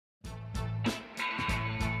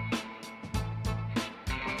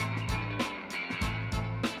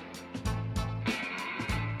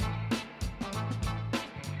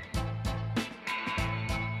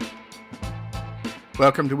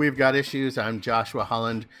Welcome to We've Got Issues. I'm Joshua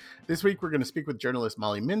Holland. This week, we're going to speak with journalist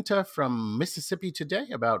Molly Minta from Mississippi Today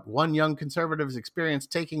about one young conservative's experience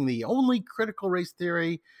taking the only critical race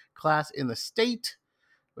theory class in the state,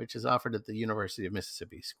 which is offered at the University of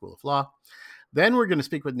Mississippi School of Law. Then we're going to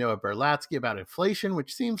speak with Noah Berlatsky about inflation,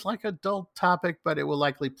 which seems like a dull topic, but it will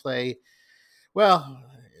likely play a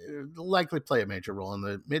major role in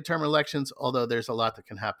the midterm elections, although there's a lot that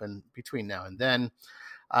can happen between now and then.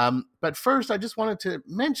 But first, I just wanted to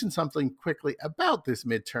mention something quickly about this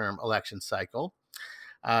midterm election cycle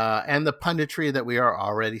and the punditry that we are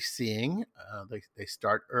already seeing. They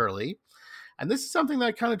start early. And this is something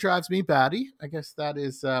that kind of drives me batty. I guess that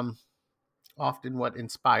is often what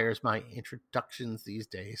inspires my introductions these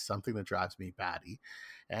days, something that drives me batty.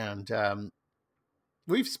 And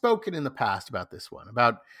we've spoken in the past about this one,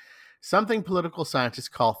 about something political scientists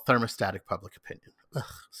call thermostatic public opinion.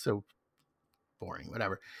 So boring,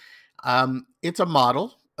 whatever. It's a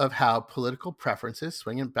model of how political preferences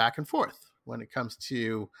swing back and forth when it comes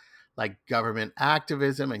to like government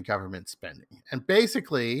activism and government spending. And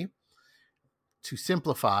basically, to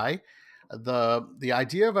simplify, the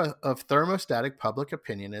idea of thermostatic public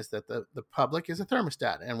opinion is that the public is a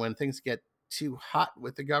thermostat. And when things get too hot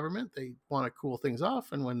with the government, they want to cool things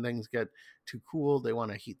off. And when things get too cool, they want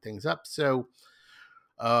to heat things up. So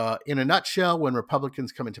in a nutshell, when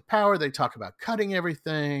Republicans come into power, they talk about cutting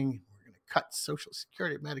everything. We're going to cut Social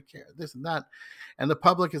Security, Medicare, this and that. And the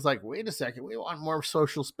public is like, wait a second, we want more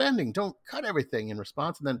social spending. Don't cut everything in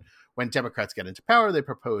response. And then when Democrats get into power, they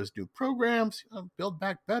propose new programs, build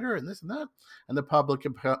back better and this and that. And the public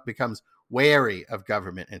becomes wary of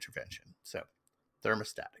government intervention. So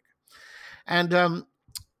thermostatic. And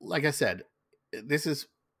like I said, this is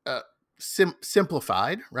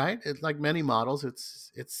simplified, right? It's like many models.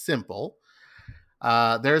 It's simple.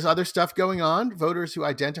 There's other stuff going on. Voters who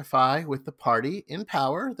identify with the party in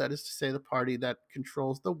power, that is to say, the party that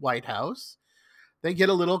controls the White House, they get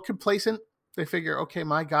a little complacent. They figure, okay,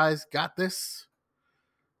 my guys got this.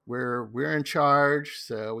 We're in charge,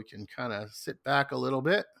 so we can kind of sit back a little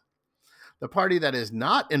bit. The party that is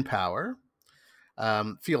not in power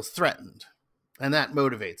feels threatened, and that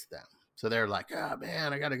motivates them. So they're like, oh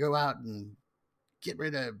man, I got to go out and get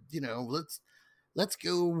rid of, let's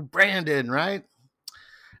go Brandon, right?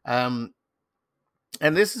 And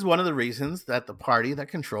this is one of the reasons that the party that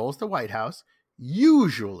controls the White House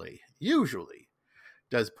usually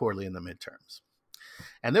does poorly in the midterms.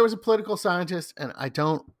 And there was a political scientist, and I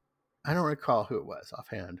don't recall who it was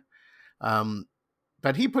offhand,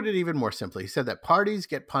 but he put it even more simply. He said that parties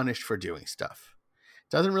get punished for doing stuff.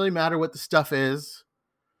 It doesn't really matter what the stuff is.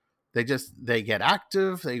 They get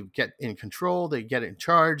active, they get in control, they get in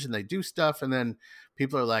charge, and they do stuff. And then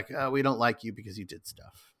people are like, oh, we don't like you because you did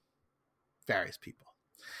stuff. Various people.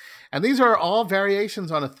 And these are all variations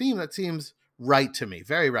on a theme that seems right to me,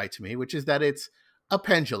 very right to me, which is that it's a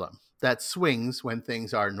pendulum that swings when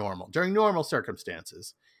things are normal. During normal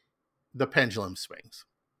circumstances, the pendulum swings.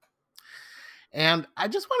 And I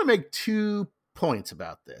just want to make 2 points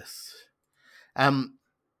about this.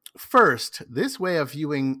 First, this way of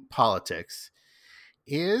viewing politics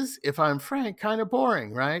is, if I'm frank, kind of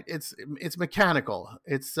boring, right? It's mechanical.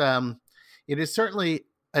 It is certainly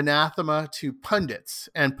anathema to pundits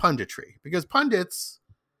and punditry, because pundits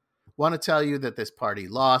want to tell you that this party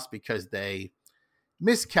lost because they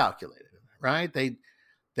miscalculated, right?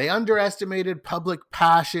 They underestimated public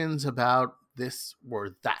passions about this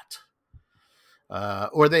or that.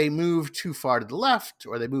 Or they moved too far to the left,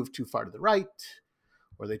 or they moved too far to the right,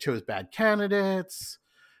 or they chose bad candidates,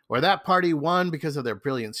 or that party won because of their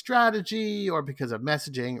brilliant strategy or because of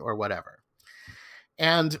messaging or whatever.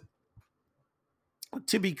 And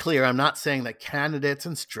to be clear, I'm not saying that candidates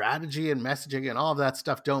and strategy and messaging and all of that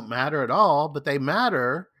stuff don't matter at all, but they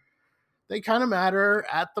matter. They kind of matter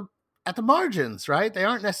at the margins, right? They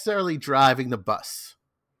aren't necessarily driving the bus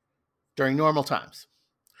during normal times.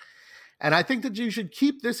 And I think that you should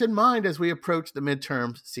keep this in mind as we approach the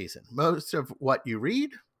midterm season. Most of what you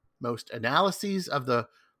read, most analyses of the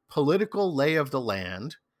political lay of the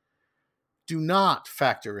land do not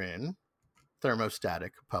factor in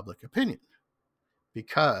thermostatic public opinion,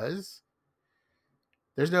 because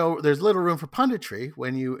there's little room for punditry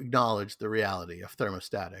when you acknowledge the reality of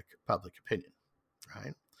thermostatic public opinion,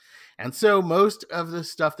 right? And so most of the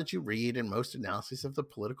stuff that you read and most analyses of the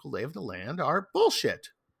political lay of the land are bullshit.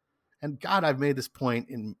 And God, I've made this point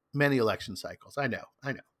in many election cycles. I know.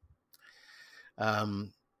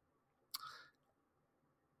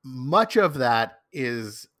 Much of that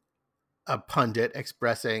is a pundit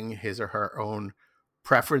expressing his or her own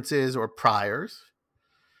preferences or priors,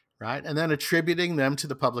 right? And then attributing them to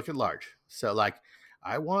the public at large. So like,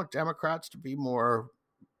 I want Democrats to be more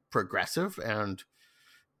progressive and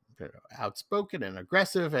outspoken and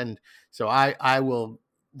aggressive. And so I will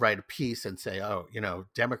write a piece and say, oh,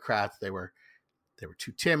 Democrats, they were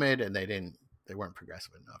too timid and they weren't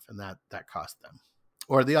progressive enough. And that cost them.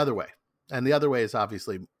 Or the other way. And the other way is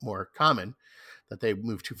obviously more common, that they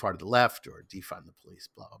move too far to the left or defund the police,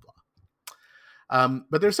 blah, blah, blah.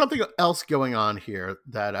 But there's something else going on here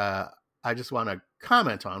that I just want to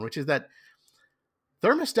comment on, which is that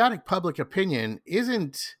thermostatic public opinion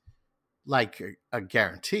isn't like a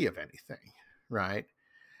guarantee of anything, right?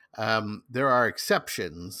 There are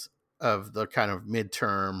exceptions of the kind of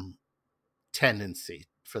midterm tendency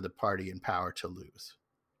for the party in power to lose.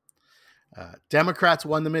 Democrats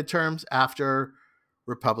won the midterms after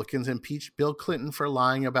Republicans impeached Bill Clinton for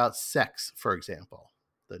lying about sex, for example,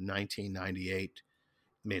 the 1998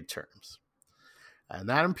 midterms. And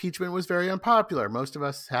that impeachment was very unpopular. Most of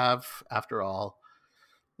us have, after all,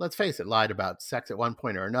 let's face it, lied about sex at one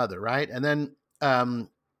point or another, right? And then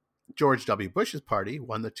George W. Bush's party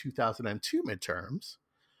won the 2002 midterms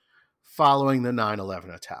following the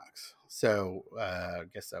 9/11 attacks. So I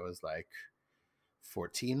guess that was like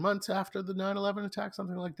 14 months after the 9/11 attack,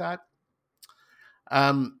 something like that.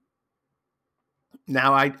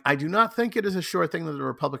 Now, I do not think it is a sure thing that the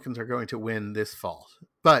Republicans are going to win this fall.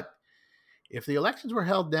 But if the elections were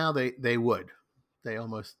held now, they would. They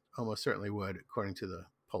almost certainly would, according to the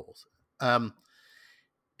polls. And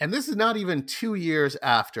this is not even 2 years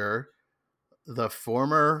after the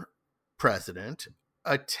former president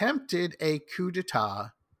attempted a coup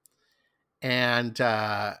d'etat and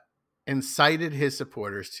incited his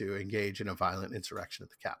supporters to engage in a violent insurrection at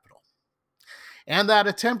the Capitol. And that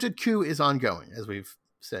attempted coup is ongoing, as we've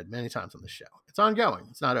said many times on the show. It's ongoing.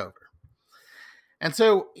 It's not over. And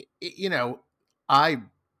so, I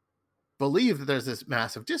believe that there's this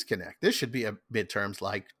massive disconnect. This should be a midterms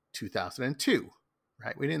like 2002,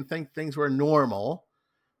 right? We didn't think things were normal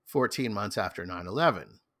 14 months after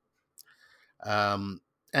 9/11.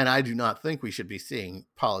 And I do not think we should be seeing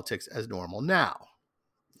politics as normal now,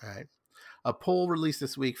 right? A poll released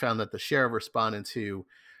this week found that the share of respondents who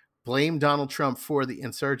blame Donald Trump for the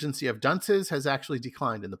insurgency of dunces has actually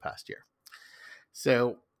declined in the past year.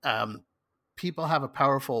 So people have a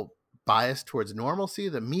powerful bias towards normalcy.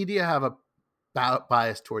 The media have a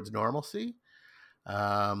bias towards normalcy.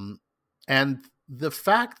 And the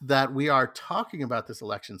fact that we are talking about this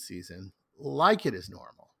election season like it is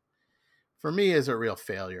normal, for me, is a real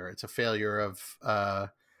failure. It's a failure of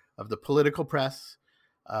the political press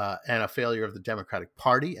and a failure of the Democratic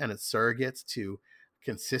Party and its surrogates to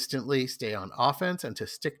consistently stay on offense and to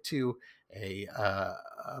stick to a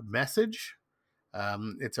message.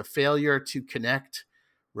 It's a failure to connect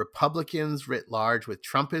Republicans writ large with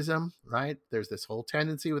Trumpism, right? There's this whole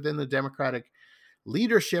tendency within the Democratic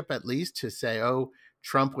leadership, at least, to say, oh,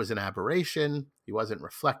 Trump was an aberration. He wasn't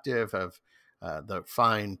reflective of the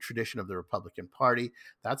fine tradition of the Republican Party.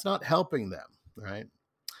 That's not helping them, right?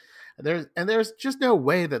 There's just no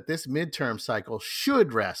way that this midterm cycle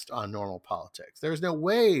should rest on normal politics. There's no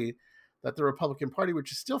way that the Republican Party,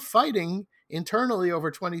 which is still fighting internally over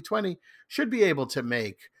 2020, should be able to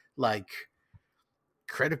make like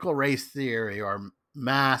critical race theory or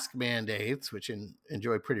mask mandates, which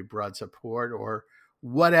enjoy pretty broad support, or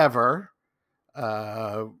whatever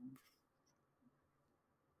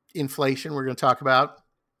inflation we're going to talk about,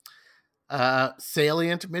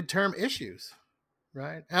 salient midterm issues.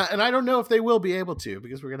 Right. And I don't know if they will be able to,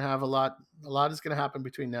 because we're going to have a lot is going to happen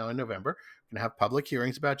between now and November. We're going to have public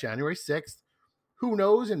hearings about January 6th. Who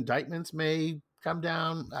knows? Indictments may come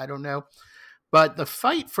down. I don't know. But the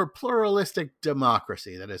fight for pluralistic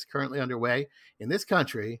democracy that is currently underway in this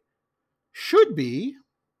country should be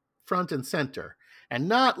front and center and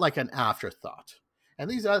not like an afterthought. And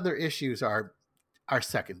these other issues are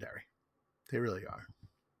secondary. They really are.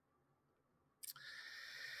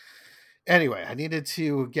 Anyway, I needed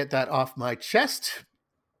to get that off my chest.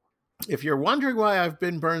 If you're wondering why I've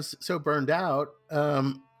been so burned out,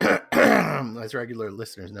 as regular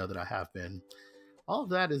listeners know that I have been, all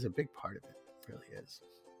of that is a big part of it. It really is.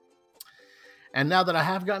 And now that I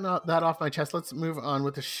have gotten that off my chest, let's move on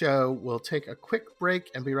with the show. We'll take a quick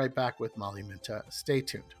break and be right back with Molly Minta. Stay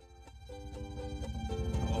tuned.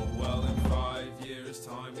 Oh, well, in 5 years'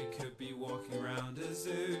 time, we could be walking around a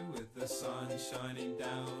zoo with the sun shining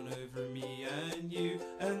down over me and you,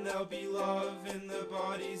 and there'll be love in the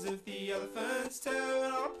bodies of the elephants too,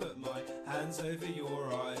 and I'll put my hands over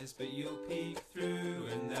your eyes, but you'll peek through,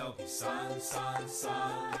 and there'll be sun, sun,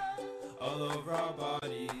 sun all over our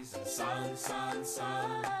bodies, and sun, sun,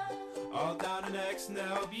 sun all down our necks, and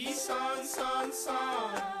there'll be sun, sun,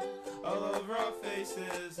 sun all over our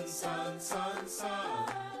faces. And sun, sun,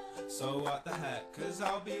 sun. So what the heck, 'cause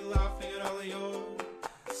I'll be laughing at all of your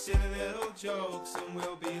silly little jokes, and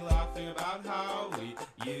we'll be laughing about how we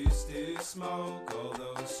used to smoke all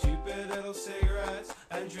those stupid little cigarettes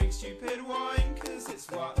and drink stupid wine, 'cause it's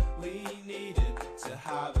what we needed to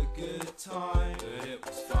have a good time. But it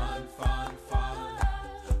was fun, fun, fun.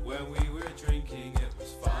 When we were drinking, it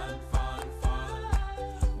was fun, fun, fun.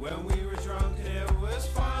 When we were drunk, it was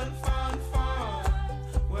fun, fun, fun.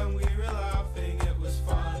 When we were laughing, it was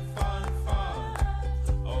fun, fun, fun.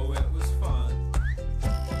 Oh, it was fun.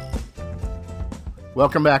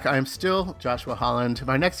 Welcome back. I'm still Joshua Holland.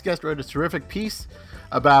 My next guest wrote a terrific piece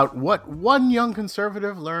about what one young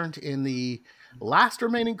conservative learned in the last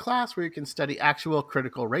remaining class where you can study actual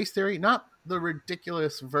critical race theory, not the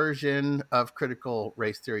ridiculous version of critical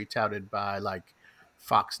race theory touted by like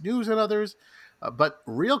Fox News and others, but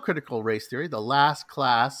real critical race theory, the last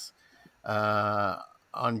class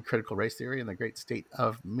on critical race theory in the great state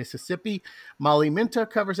of Mississippi. Molly Minta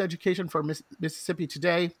covers education for Mississippi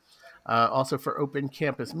Today. Also for Open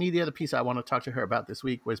Campus Media. The piece I want to talk to her about this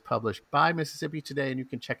week was published by Mississippi Today, and you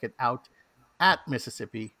can check it out at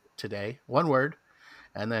Mississippi Today, one word,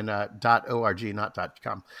 and then .org, not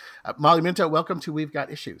 .com. Molly Minta, welcome to We've Got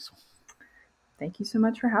Issues. Thank you so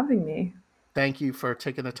much for having me. Thank you for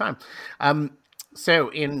taking the time.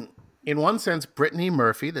 So in one sense, Brittany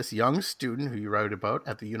Murphy, this young student who you wrote about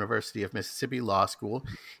at the University of Mississippi Law School,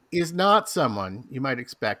 is not someone you might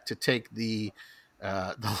expect to take the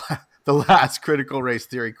last critical race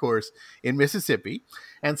theory course in Mississippi,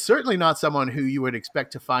 and certainly not someone who you would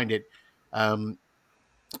expect to find it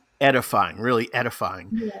edifying, really edifying.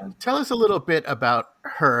 Yeah. Tell us a little bit about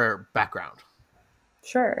her background.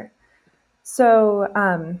 Sure. So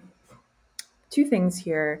two things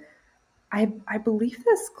here. I believe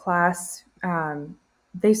this class, I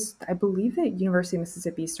believe that University of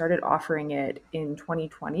Mississippi started offering it in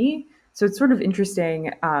 2020. So it's sort of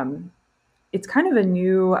interesting. It's kind of a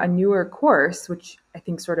newer course, which I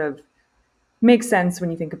think sort of makes sense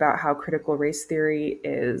when you think about how critical race theory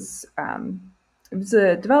is. It was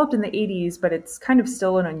developed in the 80s, but it's kind of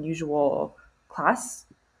still an unusual class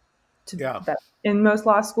in most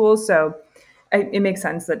law schools. So it makes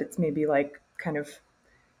sense that it's maybe like kind of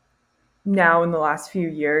now in the last few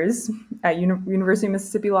years at University of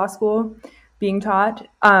Mississippi Law School being taught.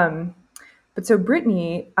 But so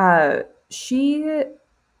Brittany, she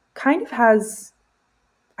kind of has,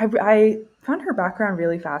 I found her background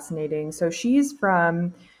really fascinating. So she's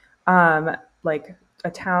from like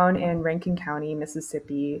a town in Rankin County,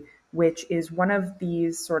 Mississippi, which is one of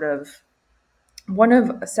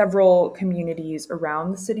several communities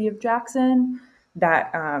around the city of Jackson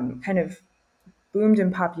that kind of boomed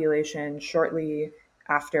in population shortly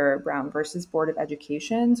after Brown versus Board of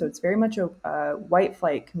Education. So it's very much a white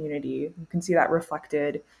flight community. You can see that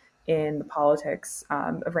reflected in the politics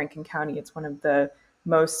of Rankin County. It's one of the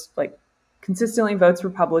most like consistently votes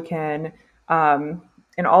Republican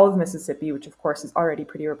in all of Mississippi, which of course is already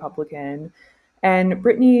pretty Republican. And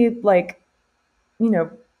Brittany,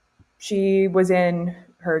 she was in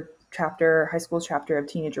her high school chapter of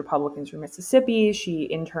Teenage Republicans for Mississippi. She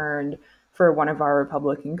interned for one of our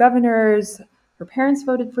Republican governors. Her parents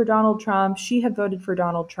voted for Donald Trump. She had voted for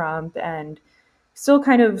Donald Trump, and still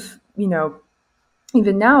kind of,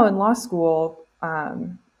 even now in law school,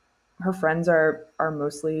 her friends are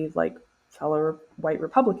mostly like fellow white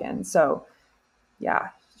Republicans. So yeah,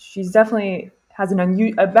 she's definitely has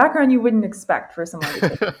a background you wouldn't expect for someone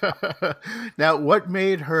to take. Now, what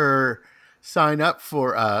made her sign up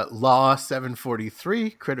for Law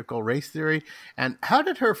 743, Critical Race Theory, and how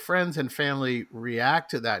did her friends and family react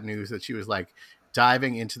to that news that she was like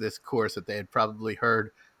diving into this course that they had probably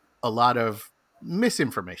heard a lot of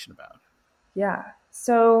misinformation about? Yeah.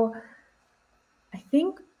 So I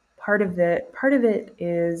think part of it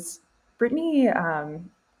is Brittany, I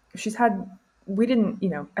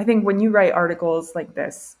think when you write articles like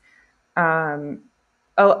this, part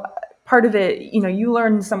of it, you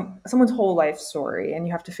learn someone's whole life story and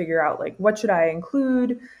you have to figure out like, what should I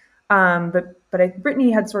include? But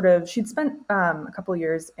Brittany she'd spent a couple of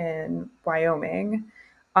years in Wyoming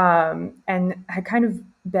and had kind of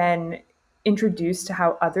been introduced to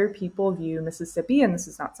how other people view Mississippi. And this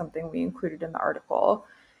is not something we included in the article.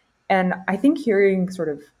 And I think hearing sort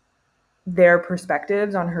of their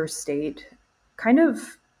perspectives on her state kind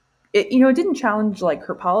of, it didn't challenge like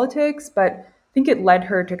her politics, but I think it led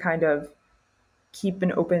her to kind of keep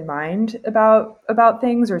an open mind about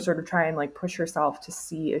things, or sort of try and like push herself to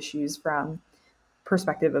see issues from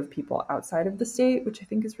perspective of people outside of the state, which I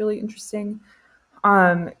think is really interesting.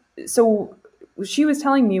 So she was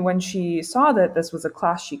telling me when she saw that this was a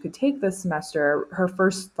class she could take this semester, her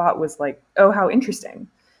first thought was like, oh, how interesting.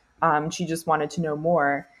 She just wanted to know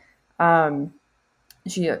more.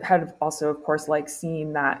 She had also, of course, like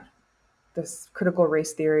seen that this critical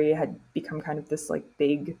race theory had become kind of this like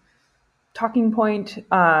big talking point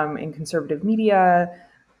in conservative media.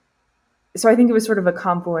 So I think it was sort of a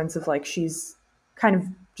confluence of like she's kind of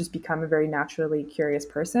just become a very naturally curious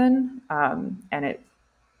person, and it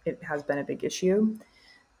has been a big issue.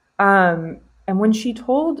 And when she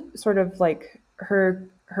told sort of like her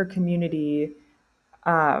community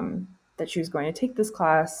that she was going to take this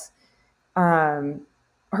class,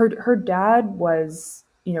 her dad was,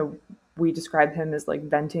 we describe him as like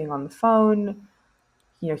venting on the phone.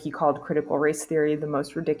 He called critical race theory the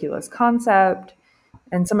most ridiculous concept.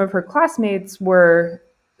 And some of her classmates were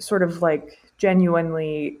sort of like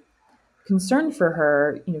genuinely concerned for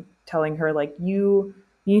her, telling her like, you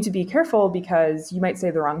need to be careful because you might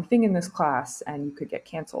say the wrong thing in this class and you could get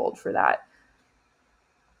canceled for that.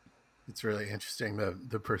 It's really interesting,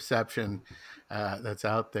 the perception that's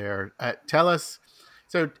out there. Tell us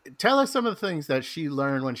some of the things that she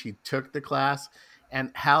learned when she took the class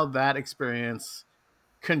and how that experience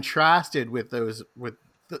contrasted with the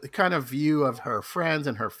kind of view of her friends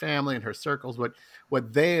and her family and her circles,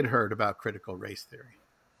 what they had heard about critical race theory.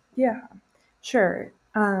 Yeah, sure.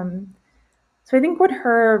 So I think what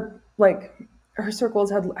her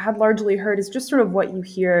circles had largely heard is just sort of what you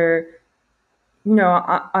hear,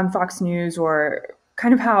 on Fox News, or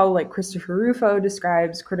kind of how like Christopher Rufo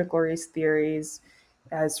describes critical race theories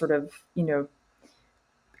as sort of,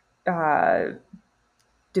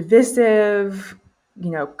 divisive,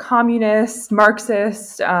 communist,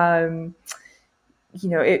 Marxist.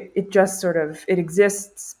 It just sort of, it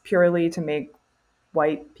exists purely to make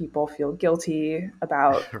white people feel guilty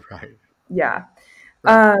about. Right. Yeah.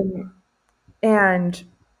 Right. And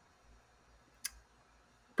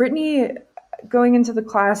Brittany, going into the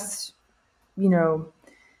class,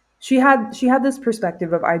 she had this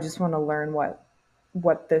perspective of, I just want to learn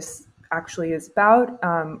what this actually is about.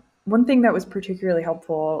 One thing that was particularly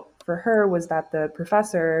helpful for her was that the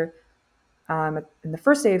professor in the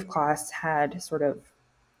first day of class had sort of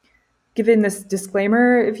given this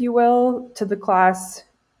disclaimer, if you will, to the class,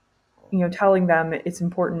 telling them it's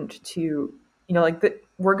important to, like that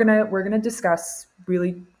we're gonna discuss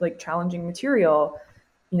really like challenging material.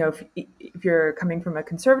 If you're coming from a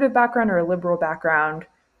conservative background or a liberal background,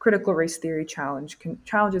 critical race theory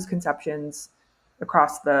challenges conceptions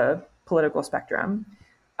across the political spectrum.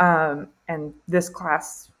 And this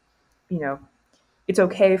class, it's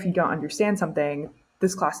okay if you don't understand something.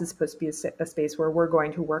 This class is supposed to be a space where we're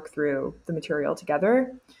going to work through the material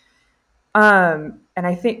together. And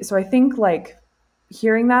I think like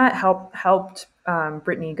hearing that helped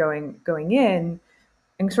Brittany going in.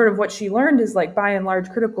 And sort of what she learned is like, by and large,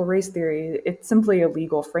 critical race theory, it's simply a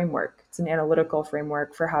legal framework. It's an analytical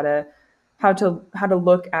framework for how to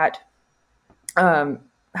look at how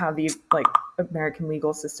the like American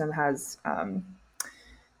legal system has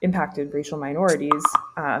impacted racial minorities.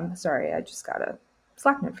 Sorry, I just got a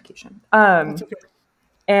Slack notification. Okay.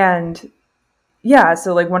 And yeah,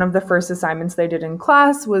 so like one of the first assignments they did in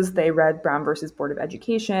class was they read Brown versus Board of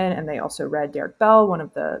Education, and they also read Derek Bell,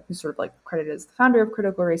 who's sort of like credited as the founder of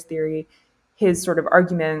critical race theory, his sort of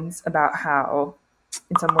arguments about how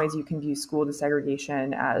in some ways you can view school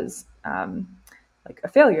desegregation as like a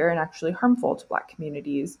failure and actually harmful to Black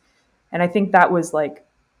communities. And I think that was like,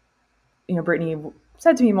 Brittany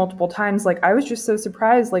said to me multiple times, like, I was just so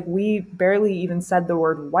surprised, like we barely even said the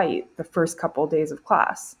word white the first couple of days of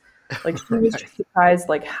class. Like she was just surprised,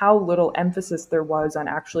 like how little emphasis there was on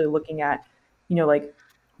actually looking at, like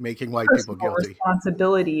making white people guilty,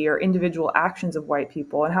 responsibility or individual actions of white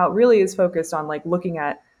people, and how it really is focused on like looking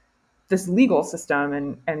at this legal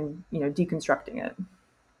system and deconstructing it.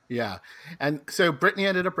 Yeah. And so Brittany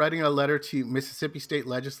ended up writing a letter to Mississippi state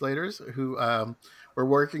legislators who were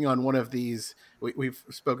working on one of these. We've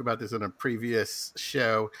spoke about this in a previous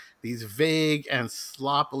show, these vague and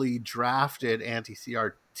sloppily drafted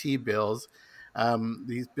anti-CRT bills.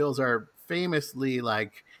 These bills are famously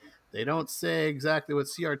like, they don't say exactly what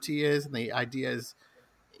CRT is. And the idea is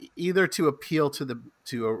either to appeal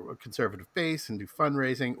to a conservative base and do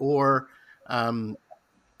fundraising, or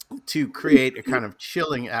to create a kind of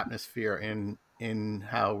chilling atmosphere in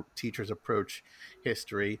how teachers approach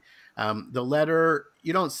history. The letter,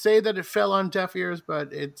 you don't say that it fell on deaf ears,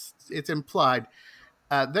 but it's implied.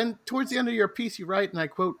 Then towards the end of your piece, you write, and I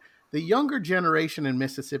quote, "The younger generation in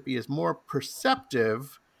Mississippi is more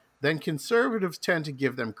perceptive than conservatives tend to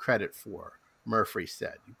give them credit for," Murphy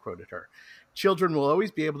said. You quoted her. Children will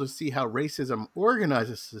always be able to see how racism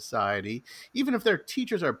organizes society, even if their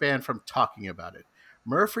teachers are banned from talking about it.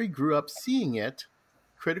 Murphy grew up seeing it.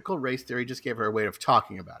 Critical race theory just gave her a way of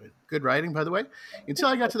talking about it. Good writing, by the way. Until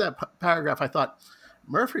I got to that paragraph, I thought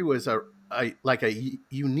Murphy was like a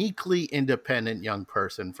uniquely independent young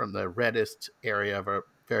person from the reddest area of a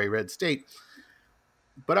very red state.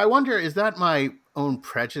 But I wonder, is that my own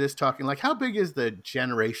prejudice talking? Like, how big is the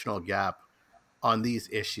generational gap on these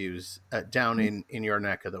issues down in your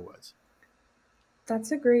neck of the woods?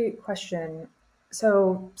 That's a great question.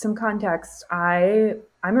 So, some context. I'm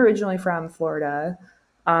originally from Florida.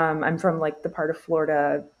 I'm from like the part of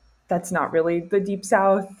Florida that's not really the deep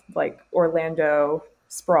south, like Orlando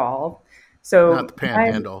sprawl. Not So the I'm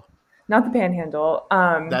Panhandle. not the Panhandle.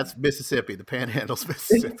 That's Mississippi. The Panhandle's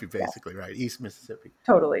Mississippi, Yeah, basically, right? East Mississippi.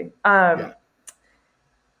 totally. Yeah,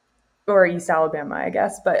 Or East Alabama, I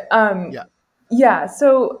guess. But yeah. yeah.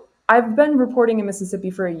 So I've been reporting in Mississippi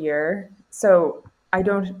for a year. So I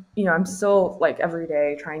don't, I'm still like every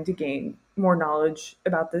day trying to gain more knowledge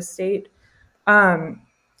about this state. Um,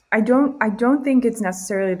 I don't think it's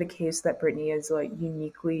necessarily the case that Brittany is like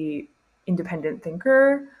uniquely independent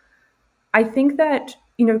thinker. I think that,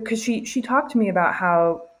 because she talked to me about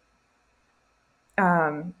how,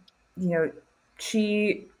 um, you know,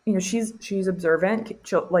 she's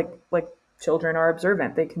observant. Like children are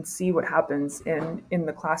observant. They can see what happens in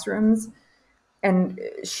the classrooms, and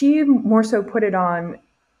she more so put it on.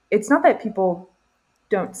 It's not that people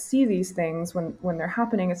don't see these things when they're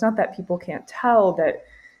happening. It's not that people can't tell that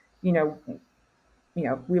you know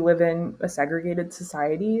we live in a segregated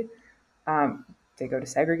society. They go to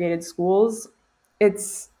segregated schools.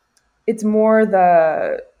 It's it's more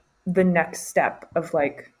the next step of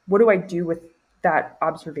like, what do I do with that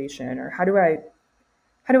observation, or how do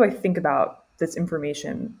I think about this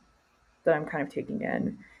information that I'm kind of taking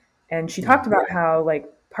in. And she Yeah. talked about how like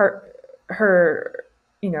part her,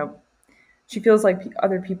 you know, she feels like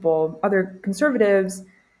other people, other conservatives,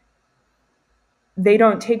 they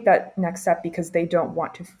don't take that next step because they don't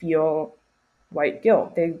want to feel white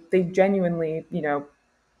guilt. They genuinely,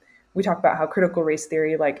 we talk about how critical race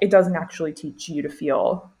theory, like, it doesn't actually teach you to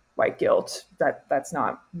feel white guilt. That's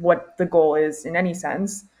not what the goal is in any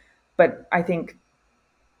sense. But I think,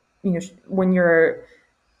 when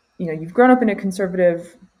you've grown up in a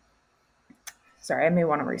conservative, sorry, I may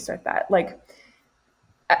want to restart that. Like,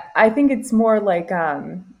 I think it's more like,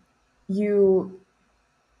 you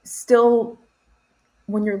still,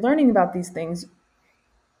 when you're learning about these things,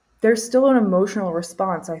 there's still an emotional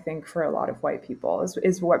response, I think, for a lot of white people,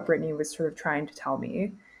 is what Brittany was sort of trying to tell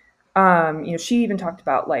me. She even talked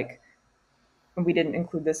about, like, and we didn't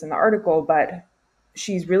include this in the article, but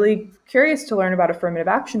she's really curious to learn about affirmative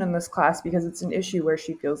action in this class because it's an issue where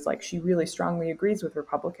she feels like she really strongly agrees with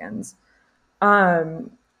Republicans.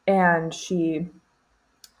 And she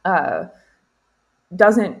uh,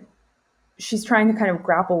 doesn't, she's trying to kind of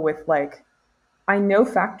grapple with, like, I know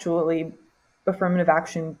factually affirmative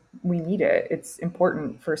action, we need it. It's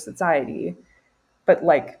important for society. But,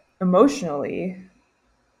 like, emotionally,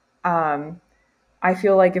 I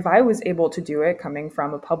feel like if I was able to do it coming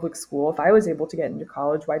from a public school, if I was able to get into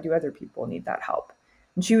college, why do other people need that help?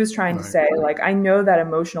 And she was trying to Right. say, like, I know that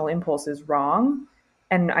emotional impulse is wrong,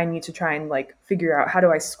 and I need to try and, like, figure out how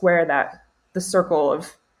do I square the circle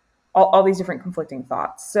of all these different conflicting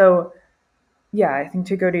thoughts. So, yeah, I think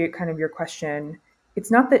to go to kind of your question, it's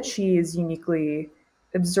not that she is uniquely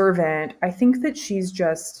observant. I think that she's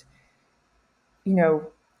just, you know,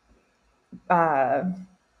 uh,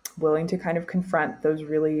 willing to kind of confront those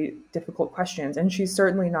really difficult questions. And she's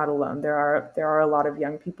certainly not alone. There are a lot of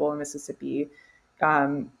young people in Mississippi,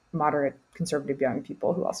 moderate conservative young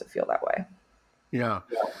people, who also feel that way. Yeah.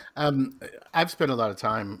 Um, I've spent a lot of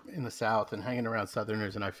time in the South and hanging around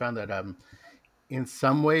Southerners, and I found that in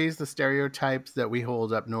some ways the stereotypes that we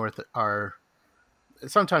hold up north are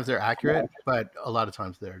sometimes they're accurate, but a lot of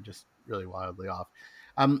times they're just really wildly off.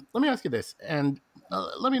 Let me ask you this, and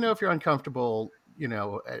let me know if you're uncomfortable.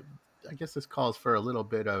 I guess this calls for a little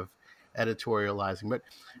bit of editorializing, but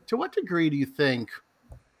to what degree do you think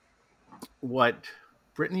what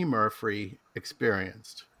Brittany Murphy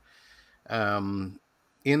experienced um,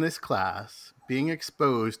 in this class, being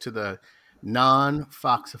exposed to the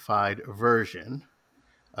non-foxified version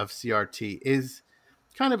of CRT, is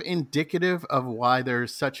kind of indicative of why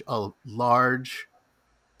there's such a large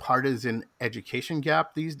partisan education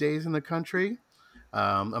gap these days in the country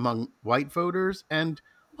among white voters? And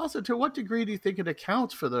also, to what degree do you think it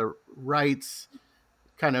accounts for the right's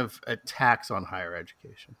kind of attacks on higher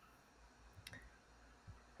education?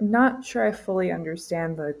 I'm not sure I fully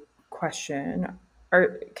understand the question.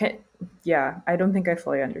 Yeah, I don't think I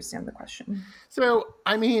fully understand the question. So,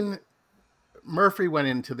 I mean, Murphy went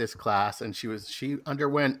into this class and she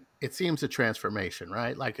underwent, it seems, a transformation,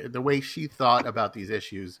 right? Like the way she thought about these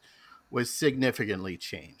issues was significantly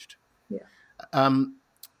changed. Yeah. Um,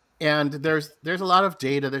 and there's a lot of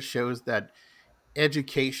data that shows that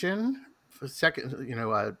education, for second,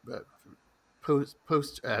 post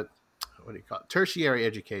what do you call it, tertiary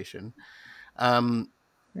education, um,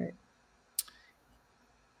 Right.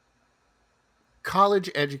 college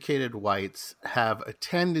educated whites have a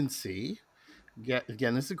tendency,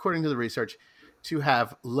 again, this is according to the research, to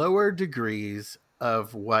have lower degrees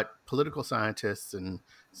of what political scientists and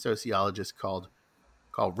sociologists call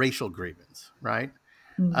racial grievance, right?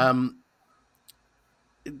 Mm. Um,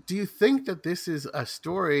 do you think that this is a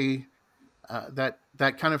story that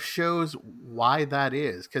kind of shows why that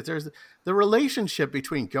is? Because there's the relationship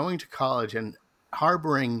between going to college and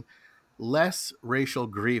harboring less racial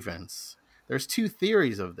grievance. There's two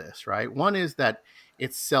theories of this, right? One is that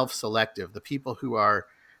it's self-selective. The people who are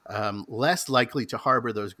less likely to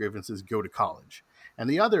harbor those grievances go to college. And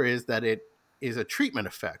the other is that it is a treatment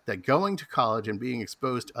effect, that going to college and being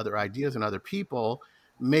exposed to other ideas and other people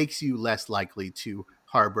makes you less likely to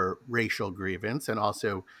harbor racial grievance and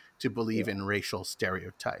also to believe Yeah. in racial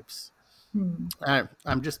stereotypes. Hmm.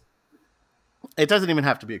 I'm just, it doesn't even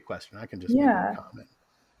have to be a question. I can just make a Yeah. comment.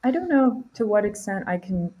 I don't know to what extent I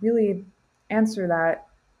can really answer that,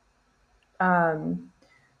 um,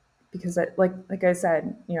 because like I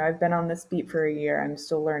said, I've been on this beat for a year. I'm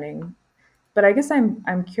still learning, but I guess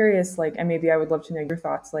I'm curious. Like, and maybe I would love to know your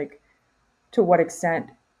thoughts. Like, to what extent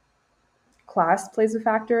class plays a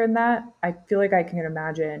factor in that. I feel like I can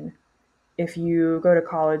imagine if you go to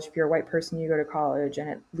college, if you're a white person, you go to college, and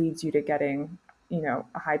it leads you to getting, a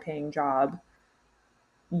high paying job.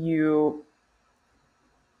 You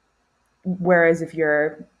Whereas if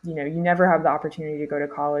you never have the opportunity to go to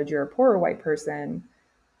college, you're a poorer white person.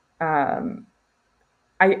 um,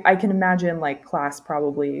 I can imagine like class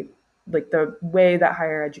probably, like the way that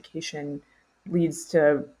higher education leads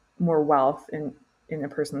to more wealth in a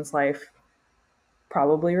person's life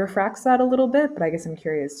probably refracts that a little bit, but I guess I'm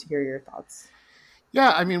curious to hear your thoughts.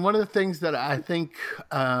 Yeah, I mean, one of the things that I think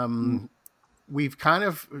we've kind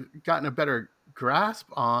of gotten a better grasp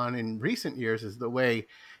on in recent years is the way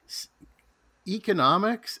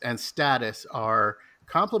economics and status are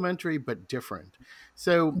complementary but different.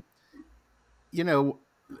 So, you know,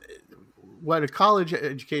 what a college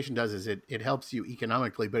education does is it helps you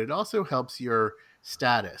economically, but it also helps your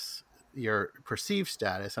status, your perceived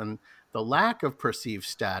status. And the lack of perceived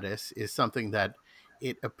status is something that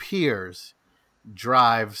it appears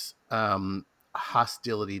drives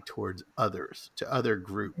hostility towards others, to other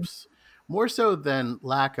groups, more so than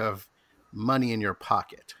lack of money in your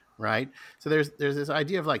pocket, right? So there's this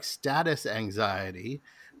idea of like status anxiety,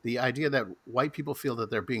 the idea that white people feel that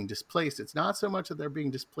they're being displaced. It's not so much that they're being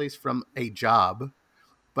displaced from a job,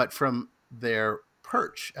 but from their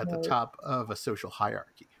perch at the Right. top of a social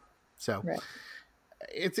hierarchy. So Right.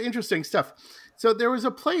 it's interesting stuff. So there was a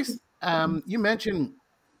place, you mentioned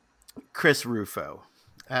Chris Rufo.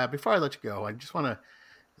 Before I let you go, I just want to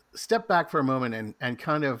step back for a moment and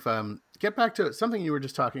kind of get back to something you were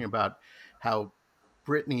just talking about, how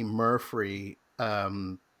Brittany Murphy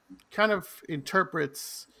kind of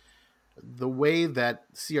interprets the way that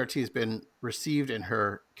CRT has been received in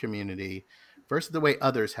her community versus the way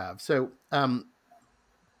others have. So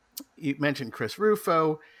you mentioned Chris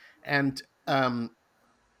Rufo, and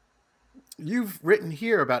you've written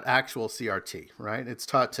here about actual CRT, right? It's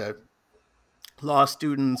taught to law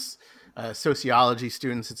students, sociology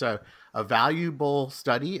students. It's a valuable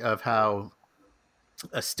study of how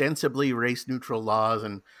ostensibly race neutral laws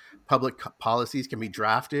and public policies can be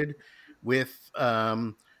drafted with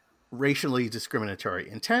racially discriminatory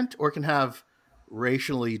intent or can have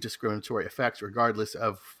racially discriminatory effects, regardless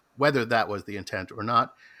of whether that was the intent or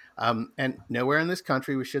not. And nowhere in this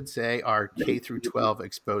country, we should say, are K through 12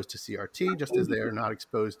 exposed to CRT, just as they are not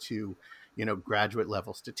exposed to, graduate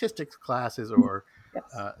level statistics classes or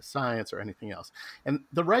Yes. science or anything else. And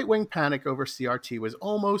the right wing panic over CRT was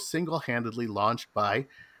almost single handedly launched by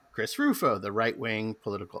Chris Rufo, the right wing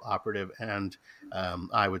political operative and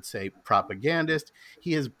I would say propagandist.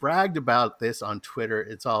 He has bragged about this on Twitter.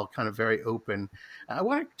 It's all kind of very open. I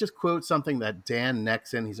want to just quote something that Dan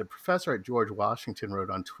Nexon, he's a professor at George Washington, wrote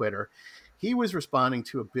on Twitter. He was responding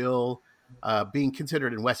to a bill being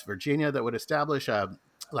considered in West Virginia that would establish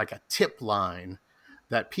like a tip line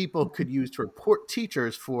that people could use to report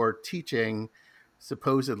teachers for teaching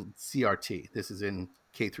supposed CRT. This is in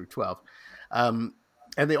K through 12. Um,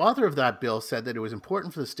 And the author of that bill said that it was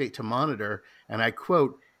important for the state to monitor, and I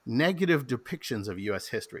quote, negative depictions of U.S.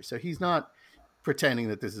 history. So he's not pretending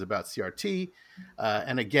that this is about CRT.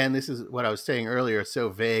 And again, this is what I was saying earlier, so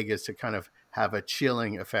vague as to kind of have a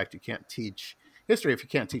chilling effect. You can't teach history if you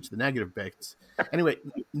can't teach the negative bits. Anyway,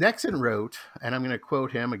 Nexon wrote, and I'm going to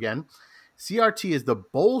quote him again, CRT is the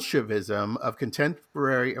Bolshevism of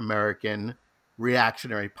contemporary American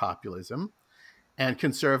reactionary populism and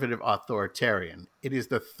conservative authoritarian. It is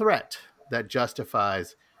the threat that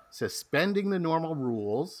justifies suspending the normal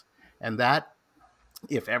rules, and that,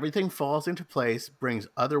 if everything falls into place, brings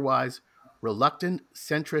otherwise reluctant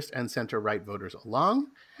centrist and center-right voters along.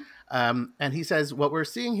 And he says, what we're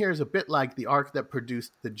seeing here is a bit like the arc that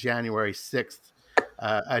produced the January 6th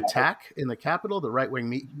attack in the Capitol. The right-wing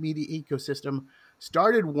media ecosystem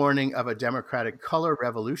started warning of a Democratic color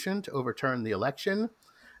revolution to overturn the election,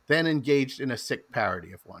 then engaged in a sick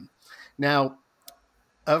parody of one. Now,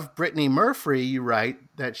 of Brittany Murphy, you write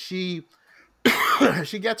that she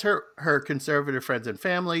gets her conservative friends and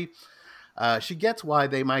family. She gets why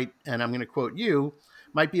they might, and I'm going to quote you,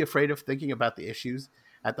 might be afraid of thinking about the issues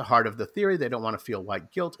at the heart of the theory. They don't want to feel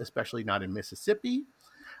white guilt, especially not in Mississippi.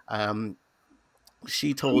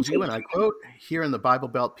 She told you, and I quote, here in the Bible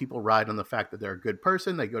Belt, people ride on the fact that they're a good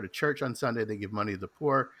person. They go to church on Sunday. They give money to the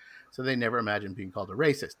poor. So they never imagine being called a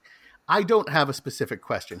racist. I don't have a specific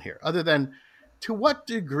question here other than, to what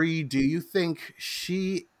degree do you think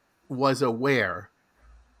she was aware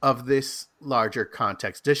of this larger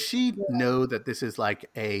context? Does she know that this is like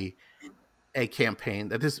a campaign,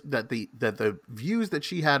 that the views that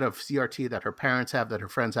she had of CRT, that her parents have, that her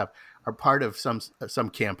friends have, are part of some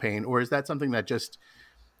campaign, or is that something that just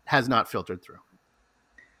has not filtered through?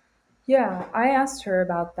 Yeah, I asked her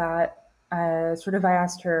about that. I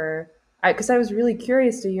asked her, because I was really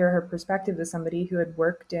curious to hear her perspective as somebody who had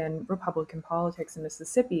worked in Republican politics in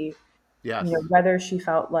Mississippi, Yes. whether she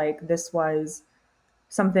felt like this was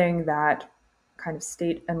something that kind of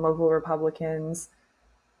state and local Republicans,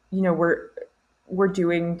 were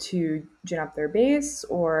doing to gin up their base,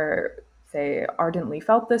 or they ardently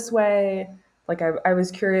felt this way. Like I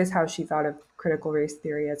was curious how she thought of critical race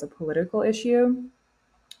theory as a political issue.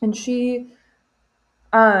 And she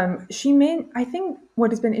made, I think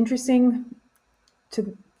what has been interesting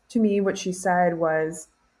to me, what she said was,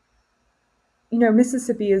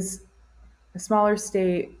 Mississippi is a smaller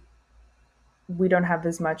state. We don't have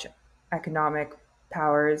as much economic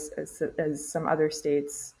powers as some other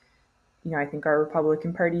states. I think our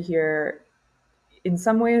Republican Party here in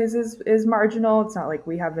some ways is marginal. It's not like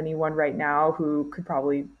we have anyone right now who could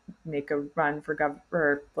probably make a run for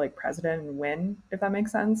or like president and win, if that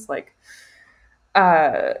makes sense. Like,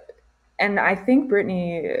 and I think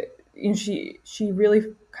Brittany, she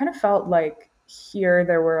really kind of felt like here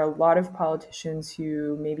there were a lot of politicians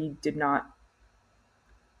who maybe did not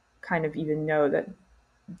kind of even know that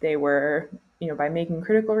they were, by making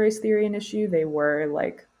critical race theory an issue, they were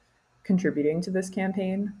like contributing to this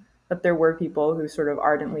campaign. But there were people who sort of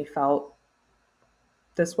ardently felt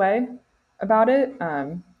this way about it,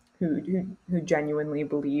 who genuinely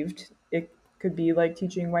believed it could be like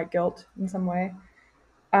teaching white guilt in some way.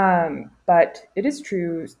 But it is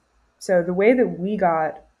true. So the way that we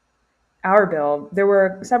got our bill, there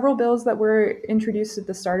were several bills that were introduced at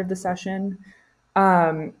the start of the session.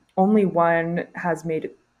 Only one has made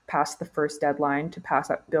it past the first deadline to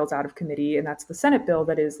pass bills out of committee, and that's the Senate bill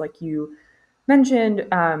that is, like you mentioned,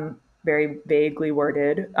 very vaguely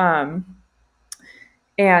worded. And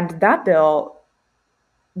that bill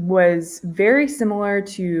was very similar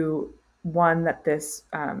to one that this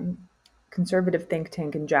conservative think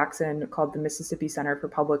tank in Jackson called the Mississippi Center for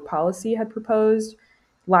Public Policy had proposed.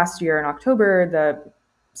 Last year in October, the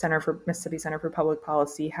Mississippi Center for Public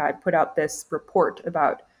Policy had put out this report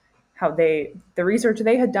about how the research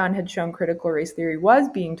they had done had shown critical race theory was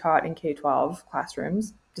being taught in K-12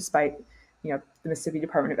 classrooms, despite the Mississippi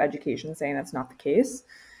Department of Education saying that's not the case.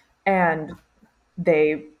 And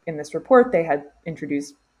in this report, they had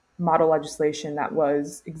introduced model legislation that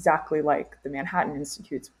was exactly like the Manhattan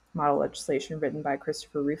Institute's model legislation written by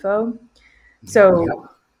Christopher Rufo. So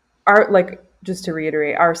just to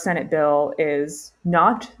reiterate, our Senate bill is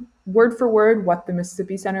not word for word what the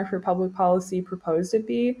Mississippi Center for Public Policy proposed it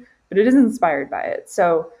be, but it is inspired by it.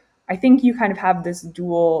 So I think you kind of have this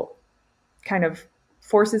dual kind of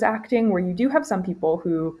forces acting, where you do have some people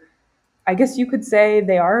who, I guess you could say,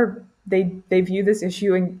 they view this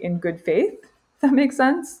issue in good faith, if that makes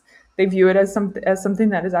sense. They view it as something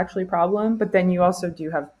that is actually a problem. But then you also do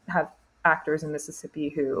have actors in Mississippi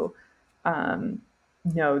who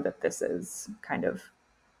know that this is kind of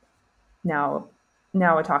now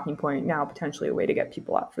now a talking point, now potentially a way to get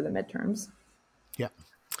people out for the midterms. Yeah.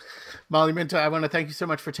 Molly Minta, I want to thank you so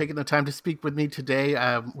much for taking the time to speak with me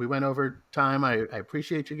today. We went over time. I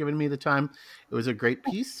appreciate you giving me the time. It was a great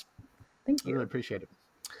piece. Thank I you. really appreciate it.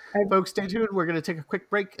 Folks, stay tuned. We're going to take a quick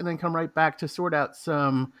break and then come right back to sort out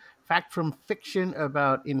some fact from fiction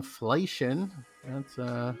about inflation. That's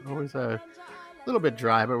always a little bit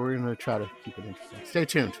dry, but we're going to try to keep it interesting. Stay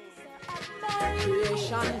tuned.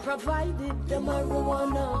 Creation provided the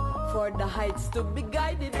marijuana for the heights to be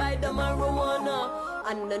guided by the marijuana,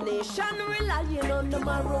 and the nation relying on the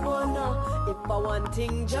marijuana. If I want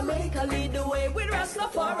thing Jamaica lead the way with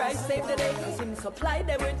Rastafari, save the day, cause him supply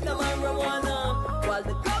them with the marijuana, while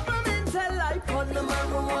the government tell life on the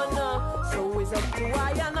marijuana. So it's up to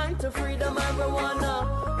I and I to free the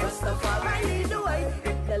marijuana. Rastafari lead the way,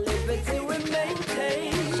 with the liberty we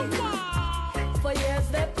maintain. For years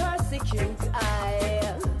they persecute,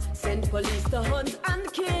 I send police to hunt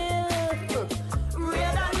and kill,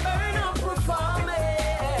 raid and burn up for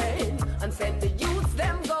farming, and send the youths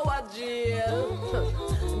them go to jail.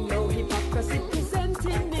 No hypocrisy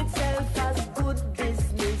presenting itself as good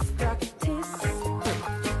business practice.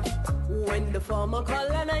 When the former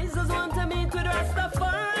colonizers want to meet with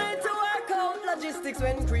Rastafari to work out logistics,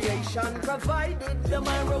 when creation provided the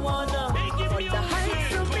marijuana for the heights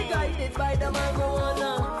to be guided by the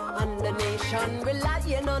marijuana, and the nation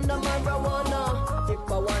relying on the marijuana.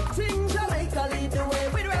 If I want things Jamaica lead the way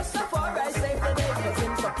with Rastafari, save the day, cause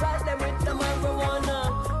him supply them with the marijuana,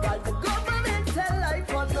 while the government tell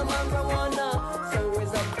life on the marijuana. So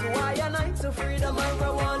it's up to I and I to free the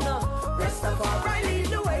marijuana. Rastafari lead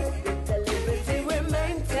the way, with the liberty we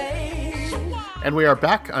maintain. And we are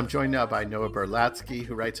back. I'm joined now by Noah Berlatsky,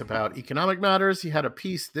 who writes about economic matters. He had a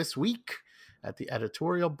piece this week at the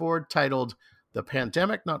editorial board titled "The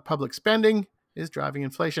Pandemic, Not Public Spending, is Driving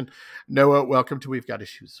Inflation." Noah, welcome to We've Got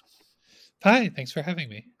Issues. Hi, thanks for having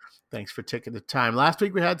me. Thanks for taking the time. Last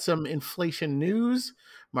week we had some inflation news.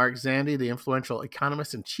 Mark Zandi, the influential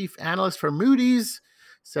economist and chief analyst for Moody's,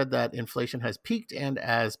 said that inflation has peaked, and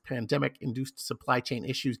as pandemic-induced supply chain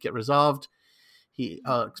issues get resolved, he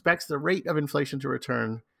expects the rate of inflation to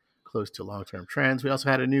return close to long-term trends. We also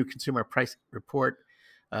had a new consumer price report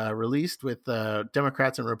released with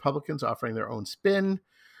Democrats and Republicans offering their own spin.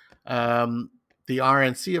 The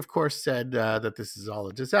RNC, of course, said that this is all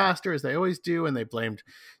a disaster, as they always do, and they blamed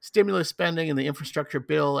stimulus spending and the infrastructure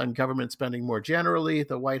bill and government spending more generally.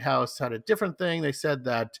 The White House had a different thing. They said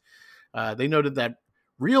that they noted that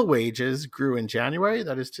real wages grew in January,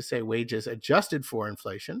 that is to say, wages adjusted for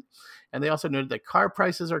inflation. And they also noted that car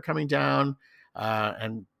prices are coming down,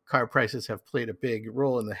 and car prices have played a big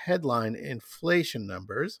role in the headline inflation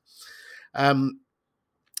numbers.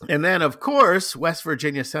 And then, of course, West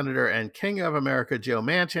Virginia Senator and King of America Joe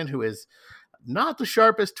Manchin, who is not the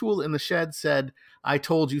sharpest tool in the shed, said, "I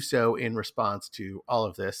told you so," in response to all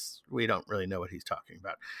of this. We don't really know what he's talking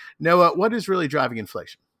about. Noah, what is really driving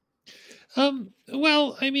inflation?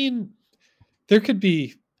 Well, I mean,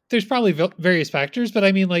 there's probably various factors, but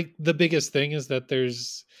I mean, like, the biggest thing is that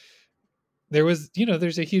there's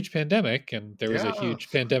a huge pandemic, and there was a huge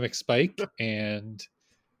pandemic spike, and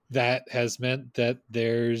that has meant that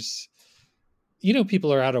there's,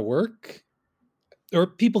 people are out of work, or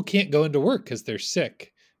people can't go into work because they're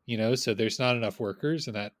sick, so there's not enough workers,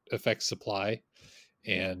 and that affects supply,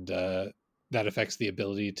 and that affects the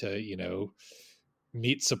ability to,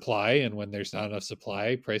 meet supply. And when there's not enough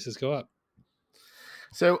supply, prices go up.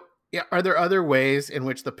 So, yeah, are there other ways in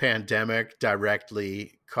which the pandemic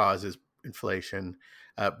directly causes inflation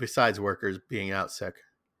besides workers being out sick?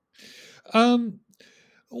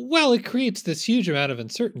 Well, it creates this huge amount of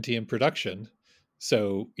uncertainty in production.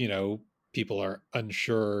 So, people are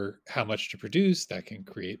unsure how much to produce. That can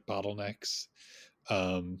create bottlenecks.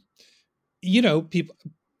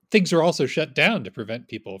 Things are also shut down to prevent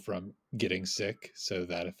people from getting sick. So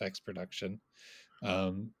that affects production.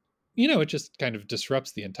 It just kind of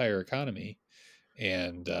disrupts the entire economy,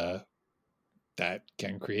 and that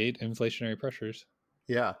can create inflationary pressures.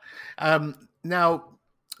 Yeah. Now,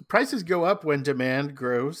 prices go up when demand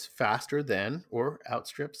grows faster than or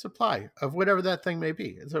outstrips supply of whatever that thing may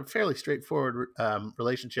be. It's a fairly straightforward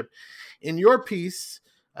relationship. In your piece,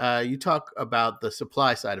 you talk about the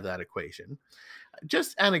supply side of that equation.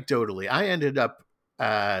 Just anecdotally, I ended up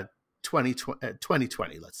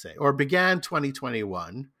 2020, let's say, or began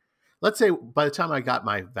 2021. Let's say by the time I got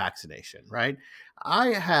my vaccination, right? I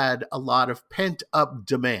had a lot of pent up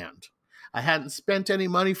demand. I hadn't spent any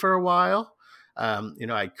money for a while.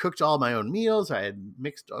 I cooked all my own meals. I had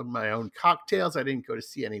mixed my own cocktails. I didn't go to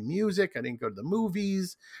see any music. I didn't go to the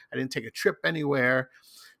movies. I didn't take a trip anywhere.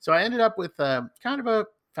 So I ended up with kind of a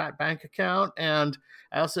fat bank account, and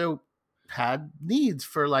I also had needs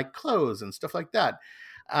for like clothes and stuff like that.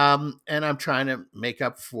 And I'm trying to make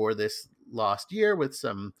up for this lost year with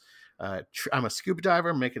some. I'm a scuba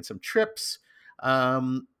diver, making some trips.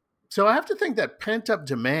 So I have to think that pent up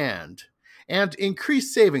demand and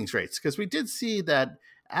increased savings rates, because we did see that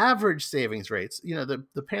average savings rates,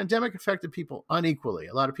 the pandemic affected people unequally.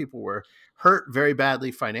 A lot of people were hurt very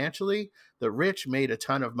badly financially. The rich made a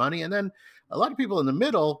ton of money. And then a lot of people in the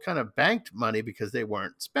middle kind of banked money because they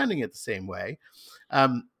weren't spending it the same way.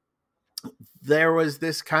 There was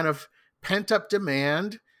this kind of pent up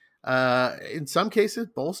demand, in some cases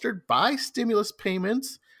bolstered by stimulus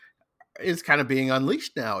payments, is kind of being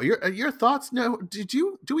unleashed now. Your thoughts? No,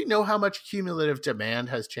 do we know how much cumulative demand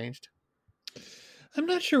has changed? I'm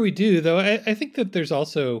not sure we do, though. I think that there's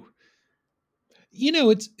also,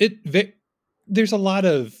 there's a lot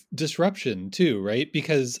of disruption too, right?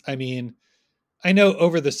 Because I mean, I know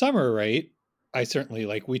over the summer, right? I certainly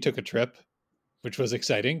we took a trip, which was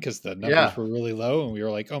exciting because the numbers were really low, and we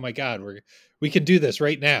were like, "Oh my God, we can do this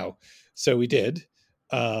right now." So we did,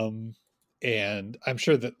 and I'm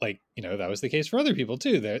sure that that was the case for other people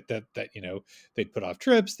too. That they'd put off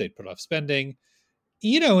trips, they'd put off spending,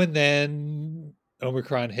 and then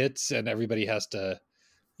Omicron hits, and everybody has to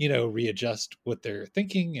readjust what they're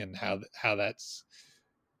thinking and how that's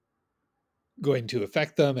going to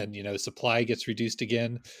affect them, and supply gets reduced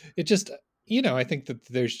again. It just I think that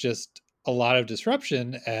there's just a lot of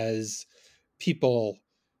disruption as people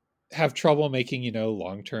have trouble making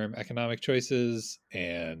long-term economic choices,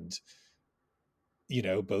 and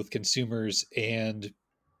both consumers and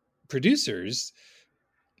producers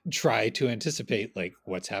try to anticipate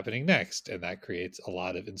what's happening next, and that creates a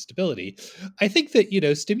lot of instability. I think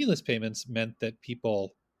that stimulus payments meant that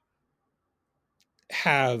people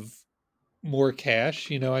have more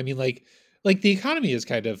cash. I mean, like the economy is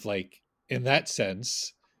kind of in that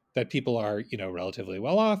sense that people are relatively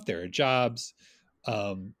well off. There are jobs,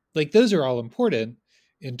 those are all important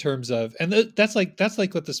in terms of, and that's what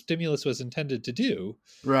the stimulus was intended to do,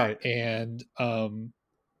 right? And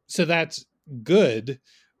so that's good.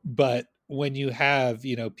 But when you have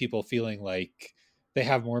people feeling like they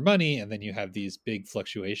have more money, and then you have these big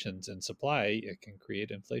fluctuations in supply, it can create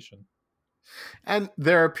inflation. And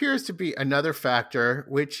there appears to be another factor,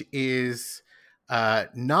 which is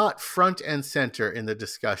not front and center in the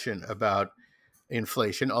discussion about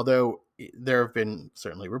inflation, although there have been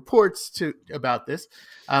certainly reports about this.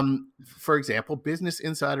 For example, Business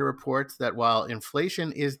Insider reports that while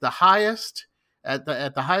inflation is the highest at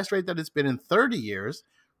the highest rate that it's been in 30 years,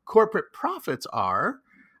 corporate profits are,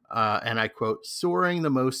 and I quote, soaring the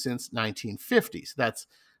most since 1950s. That's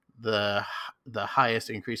the highest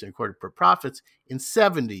increase in corporate profits in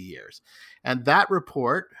 70 years. And that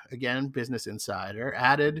report, again, Business Insider,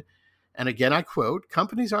 added, and again, I quote,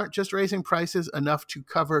 companies aren't just raising prices enough to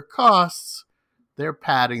cover costs, they're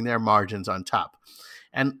padding their margins on top.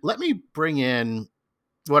 And let me bring in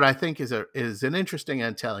what I think is an interesting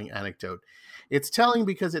and telling anecdote. It's telling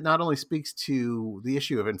because it not only speaks to the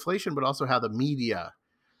issue of inflation, but also how the media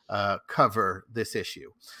cover this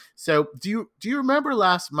issue. So do you remember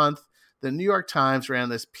last month, the New York Times ran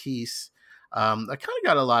this piece that kind of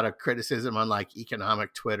got a lot of criticism on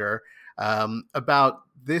economic Twitter about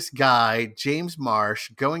this guy, James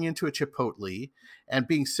Marsh, going into a Chipotle and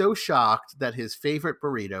being so shocked that his favorite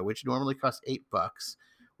burrito, which normally costs $8,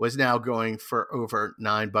 was now going for over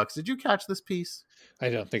 $9. Did you catch this piece? I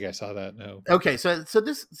don't think I saw that. No. Okay, so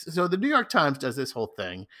the New York Times does this whole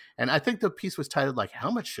thing, and I think the piece was titled "How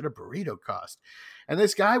much should a burrito cost?" And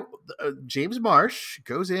this guy, James Marsh,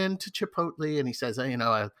 goes into Chipotle and he says,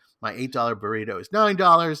 my $8 burrito is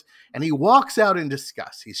 $9, and he walks out in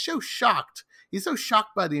disgust. He's so shocked. He's so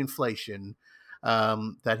shocked by the inflation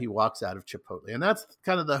that he walks out of Chipotle, and that's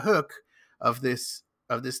kind of the hook of this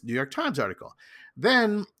New York Times article.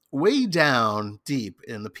 Then, way down deep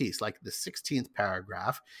in the piece, the 16th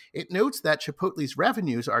paragraph, it notes that Chipotle's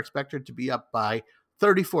revenues are expected to be up by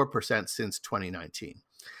 34% since 2019.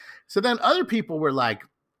 So then other people were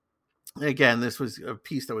again, this was a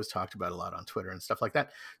piece that was talked about a lot on Twitter and stuff like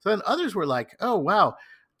that. So then others were like, oh, wow,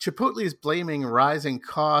 Chipotle is blaming rising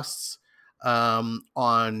costs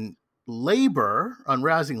on labor, on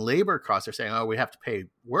rising labor costs. They're saying, oh, we have to pay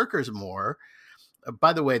workers more.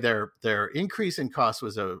 By the way, their increase in cost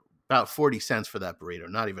was about 40 cents for that burrito,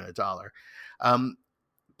 not even $1.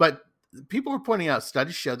 But people were pointing out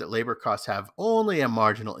studies show that labor costs have only a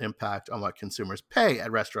marginal impact on what consumers pay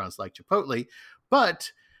at restaurants like Chipotle.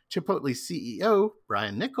 But Chipotle's CEO,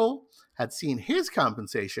 Brian Niccol, had seen his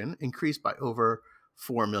compensation increase by over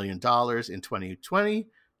 $4 million in 2020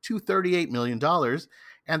 to $38 million.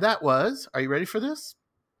 And that was, are you ready for this?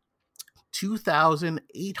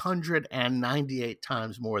 2,898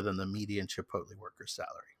 times more than the median Chipotle worker's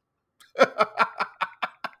salary.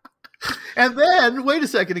 And then, wait a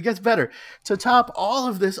second, it gets better. To top all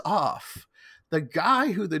of this off, the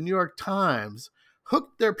guy who the New York Times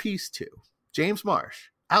hooked their piece to, James Marsh,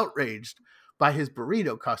 outraged by his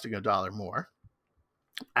burrito costing $1 more,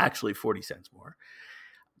 actually 40 cents more,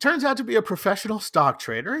 turns out to be a professional stock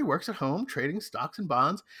trader. He works at home trading stocks and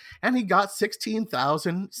bonds, and he got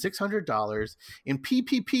 $16,600 in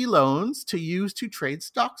PPP loans to use to trade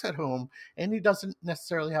stocks at home, and he doesn't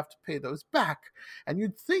necessarily have to pay those back. And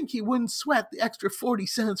you'd think he wouldn't sweat the extra 40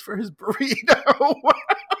 cents for his burrito.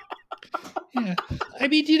 Yeah. I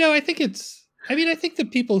mean, I think the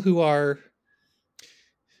people who are,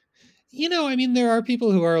 there are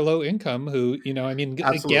people who are low income who,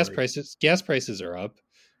 gas prices are up.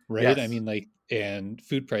 Right. Yes. I mean, and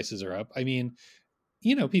food prices are up. I mean,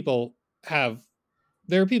 there are people who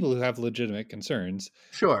have legitimate concerns.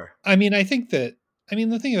 Sure. I mean, the thing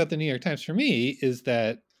about the New York Times for me is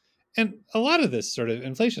that, and a lot of this sort of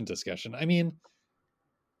inflation discussion, I mean,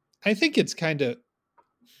 I think it's kind of,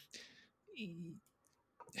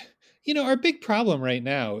 our big problem right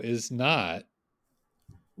now is not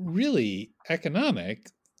really economic.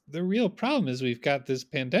 The real problem is we've got this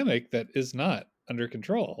pandemic that is not under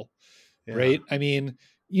control. Yeah. Right. I mean,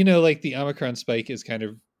 the Omicron spike is kind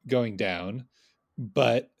of going down,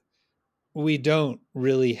 but we don't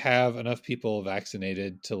really have enough people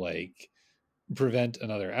vaccinated to prevent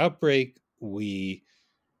another outbreak.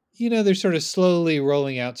 They're sort of slowly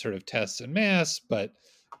rolling out sort of tests en masse, but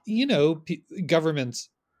governments,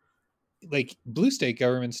 blue state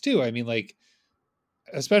governments too. I mean,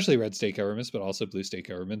 especially red state governments, but also blue state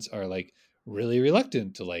governments are really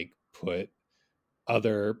reluctant to put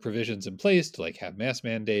other provisions in place to have mass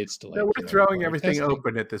mandates to we're throwing everything testing.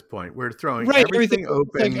 Open at this point. We're throwing everything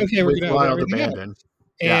open okay, with wild abandon.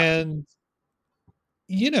 And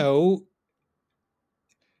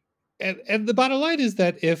and the bottom line is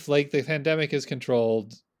that if the pandemic is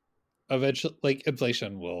controlled, eventually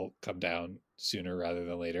inflation will come down sooner rather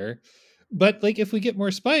than later. But if we get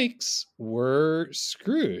more spikes, we're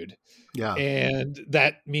screwed. Yeah. And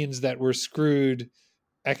that means that we're screwed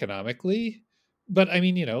economically. But I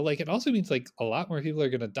mean, it also means a lot more people are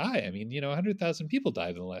going to die. I mean, 100,000 people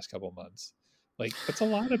died in the last couple of months. That's a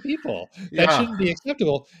lot of people. That shouldn't be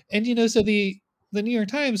acceptable. And, so the New York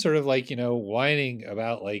Times sort of whining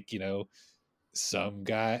about some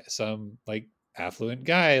affluent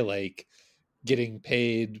guy, getting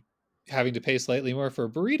paid, having to pay slightly more for a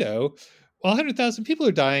burrito. Well, 100,000 people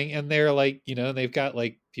are dying, and they're they've got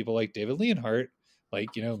people like David Leonhardt,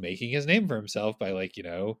 making his name for himself by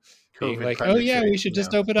being oh yeah, we should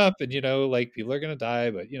just open up, and people are gonna die,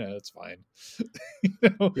 but it's fine.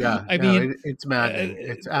 Yeah, I mean, it's maddening.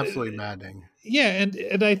 It's absolutely maddening. Yeah,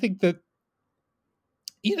 and I think that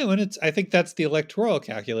and I think that's the electoral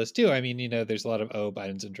calculus too. I mean, there's a lot of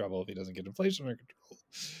Biden's in trouble if he doesn't get inflation under control.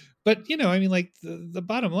 But I mean, the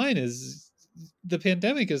bottom line is the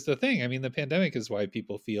pandemic is the thing. I mean, the pandemic is why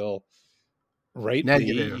people feel rightly,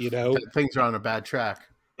 negative. Things are on a bad track,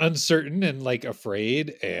 uncertain and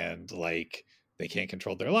afraid, and they can't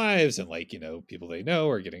control their lives, and people they know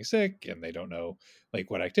are getting sick, and they don't know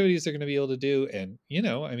what activities they're going to be able to do. And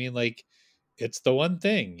I mean, it's the one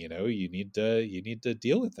thing you need to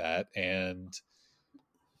deal with that. And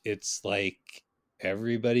it's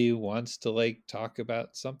everybody wants to talk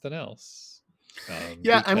about something else.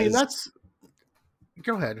 Yeah, I mean,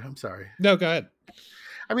 go ahead. I'm sorry. No, go ahead.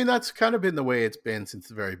 I mean, that's kind of been the way it's been since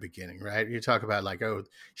the very beginning, right? You talk about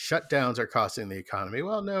shutdowns are costing the economy.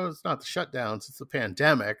 Well, no, it's not the shutdowns. It's the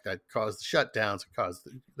pandemic that caused the shutdowns,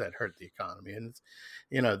 that hurt the economy. And it's,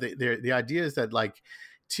 the idea is that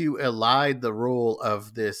to elide the role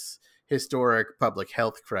of this historic public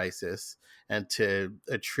health crisis and to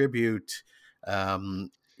attribute,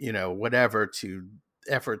 whatever to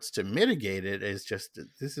efforts to mitigate it is just,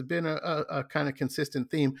 this has been a kind of consistent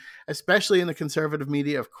theme, especially in the conservative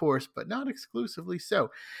media, of course, but not exclusively so.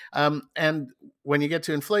 And when you get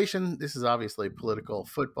to inflation, this is obviously political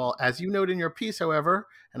football. As you note in your piece, however,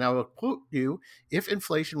 and I will quote you, if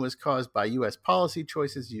inflation was caused by U.S. policy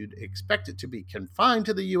choices, you'd expect it to be confined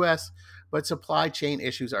to the U.S., but supply chain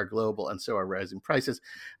issues are global, and so are rising prices.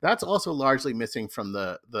 That's also largely missing from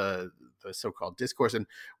the so-called discourse. And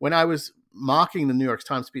when I was mocking the New York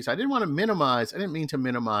Times piece, I didn't mean to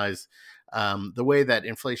minimize the way that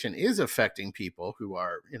inflation is affecting people who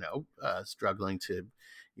are, struggling to,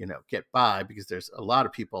 get by, because there's a lot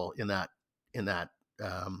of people in that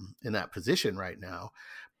position right now.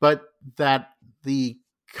 But that the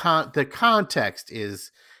the context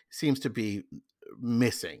seems to be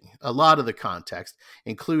missing. A lot of the context,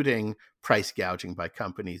 including price gouging by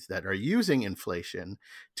companies that are using inflation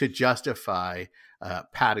to justify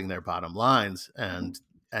padding their bottom lines, and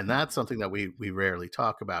that's something that we rarely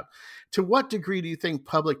talk about. To what degree do you think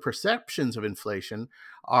public perceptions of inflation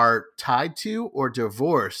are tied to or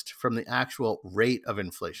divorced from the actual rate of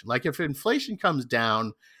inflation? Like if inflation comes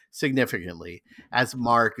down significantly, as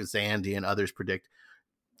Mark, Zandy, and others predict,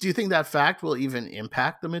 do you think that fact will even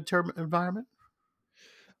impact the midterm environment?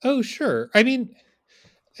 Oh, sure. I mean,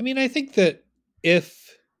 I think that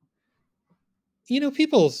if,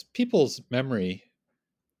 people's memory,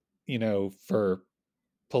 for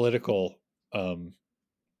political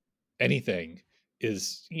anything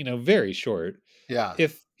is, very short. Yeah.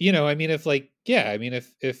 If, if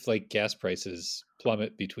like gas prices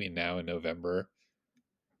plummet between now and November,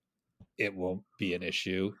 it won't be an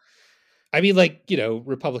issue. I mean,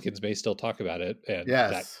 Republicans may still talk about it, and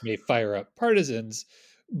that may fire up partisans,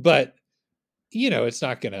 but it's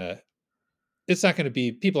not gonna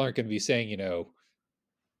be, people aren't gonna be saying,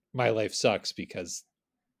 my life sucks because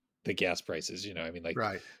the gas prices,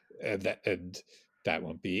 right. And that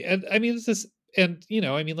won't be. And I mean, it's this, and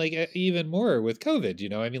even more with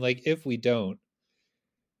COVID, if we don't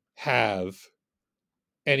have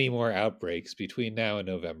any more outbreaks between now and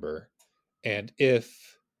November, and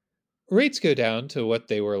if rates go down to what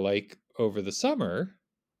they were like over the summer,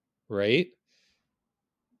 right?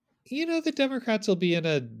 The Democrats will be in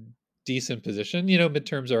a decent position.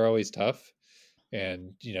 Midterms are always tough.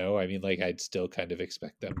 And, I'd still kind of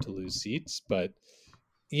expect them to lose seats, but,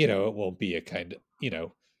 it won't be a kind of, you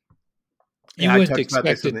wouldn't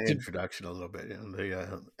expect it to introduction a little bit.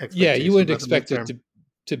 You wouldn't expect it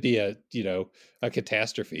to be a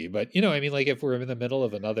catastrophe, but, if we're in the middle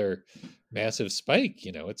of another massive spike,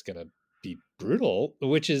 it's going to be brutal,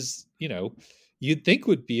 which is, you'd think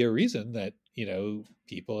would be a reason that,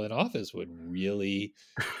 people in office would really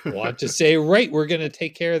want to say, right, we're going to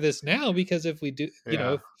take care of this now, because if we do,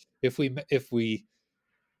 if we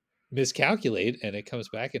miscalculate and it comes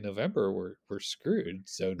back in November, we're screwed.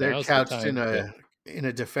 So they're couched in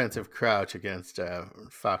a defensive crouch against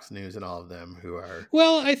Fox News and all of them who are.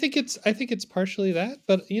 Well, I think it's partially that,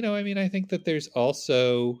 but I think that there's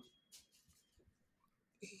also,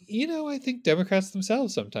 I think Democrats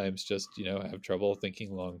themselves sometimes just, have trouble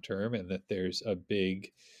thinking long term, and that there's a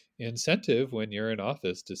big incentive when you're in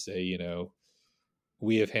office to say,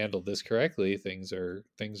 we have handled this correctly. Things are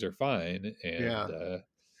fine. And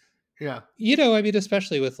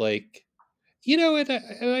especially with and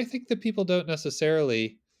I think that people don't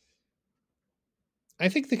necessarily, I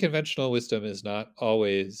think the conventional wisdom is not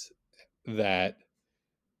always that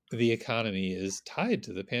the economy is tied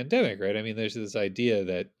to the pandemic, right? I mean, there's this idea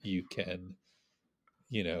that you can,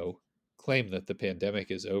 claim that the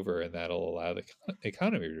pandemic is over and that'll allow the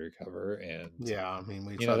economy to recover. And we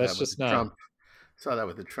saw that with Trump. Saw that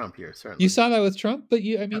with the Trump year, certainly. You saw that with Trump, but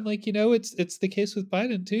it's the case with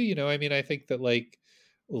Biden too. I think that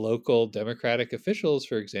local Democratic officials,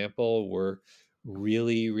 for example, were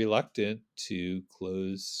really reluctant to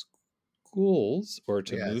close schools or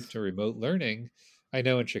to move to remote learning. I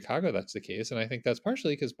know in Chicago that's the case, and I think that's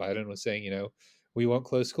partially because Biden was saying, we won't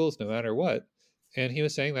close schools no matter what. And he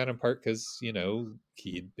was saying that in part because,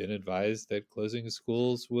 he'd been advised that closing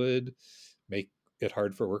schools would make it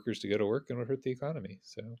hard for workers to go to work and would hurt the economy.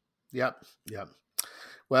 So, Yep.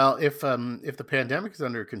 Well, if the pandemic is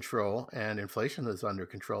under control and inflation is under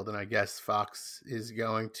control, then I guess Fox is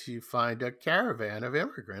going to find a caravan of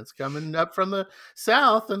immigrants coming up from the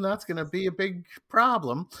South, and that's going to be a big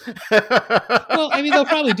problem. Well, they'll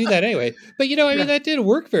probably do that anyway. But, that did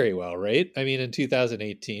work very well, right? In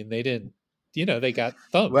 2018, they didn't, they got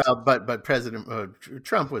thumped. Well, but President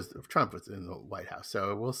Trump was in the White House,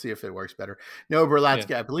 so we'll see if it works better. Noah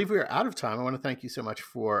Berlatsky, I believe we are out of time. I want to thank you so much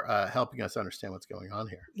for helping us understand what's going on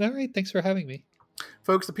here. All right, thanks for having me.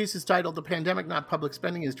 Folks, the piece is titled "The Pandemic, Not Public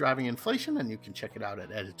Spending is Driving Inflation," and you can check it out at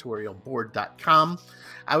editorialboard.com.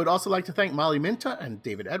 I would also like to thank Molly Minta and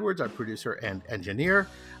David Edwards, our producer and engineer.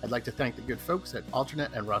 I'd like to thank the good folks at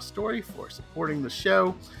Alternate and Ross Story for supporting the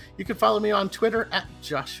show. You can follow me on Twitter at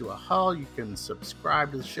Joshua Hall. You can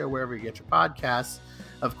subscribe to the show wherever you get your podcasts.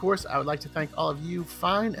 Of course, I would like to thank all of you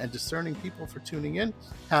fine and discerning people for tuning in.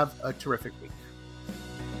 Have a terrific week.